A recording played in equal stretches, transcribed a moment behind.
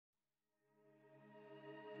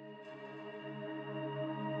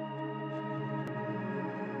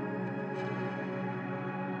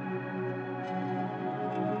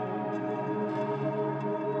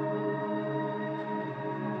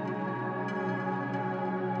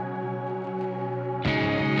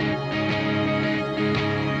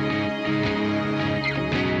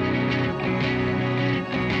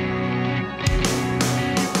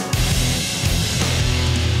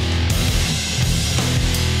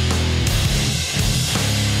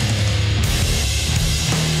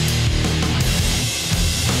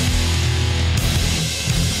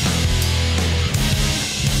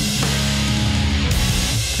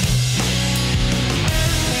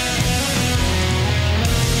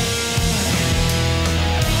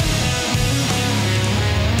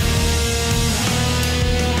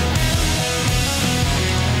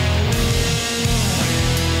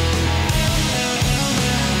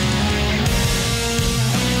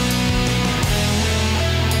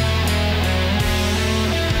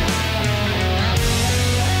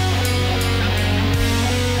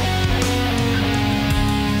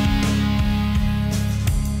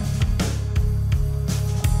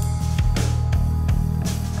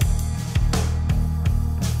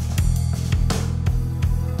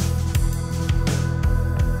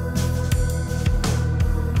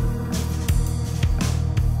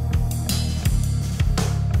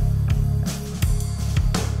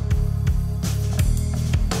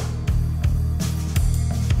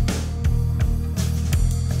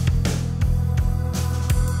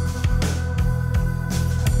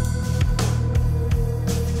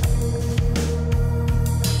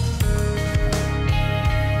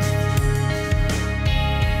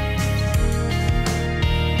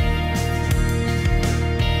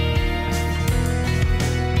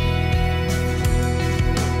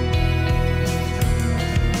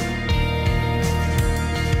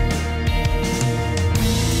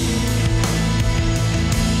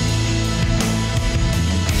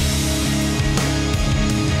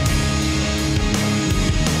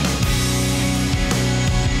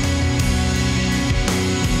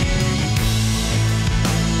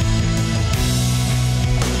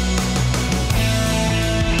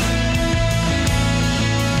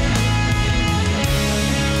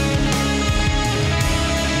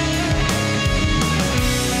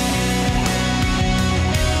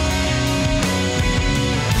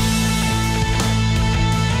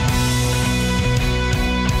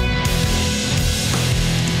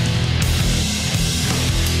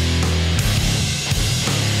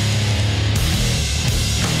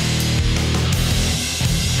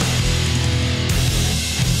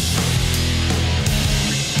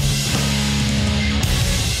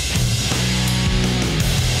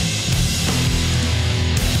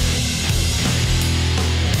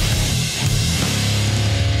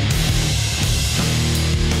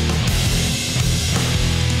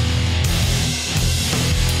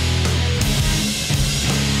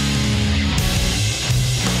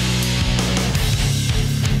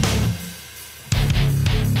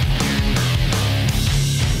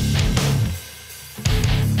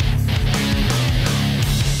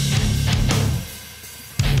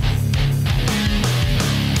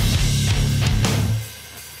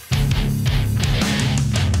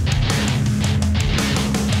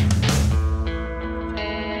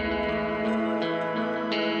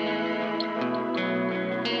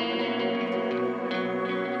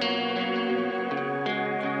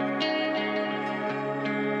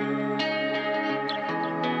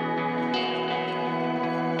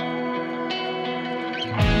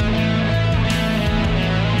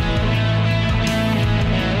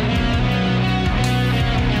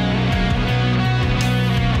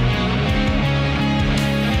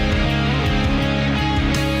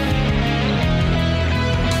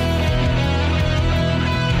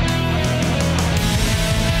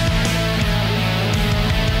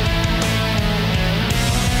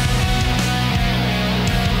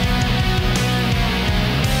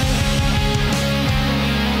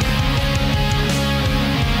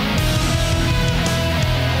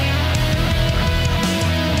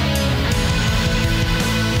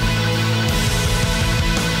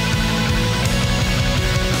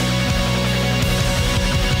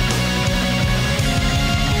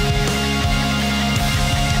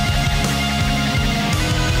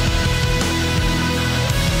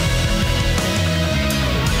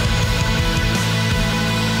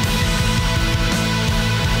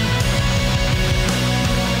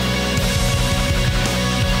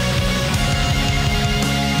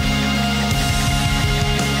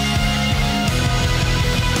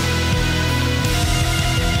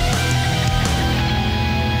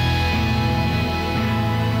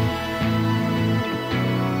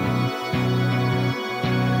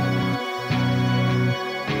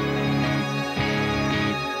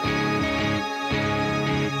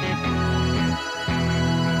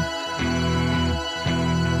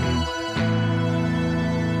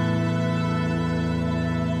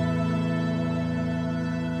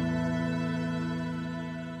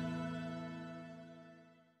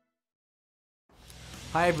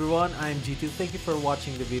Hi everyone, I'm G2. Thank you for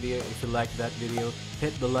watching the video. If you liked that video,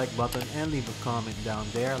 hit the like button and leave a comment down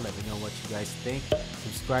there. Let me know what you guys think.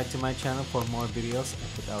 Subscribe to my channel for more videos. I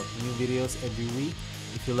put out new videos every week.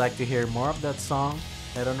 If you like to hear more of that song,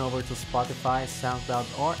 head on over to Spotify,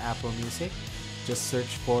 SoundCloud, or Apple Music. Just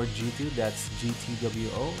search for G2, that's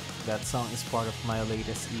GTWO. That song is part of my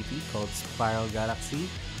latest EP called Spiral Galaxy.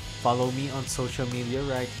 Follow me on social media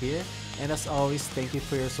right here. And as always, thank you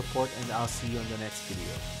for your support and I'll see you on the next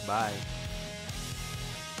video. Bye!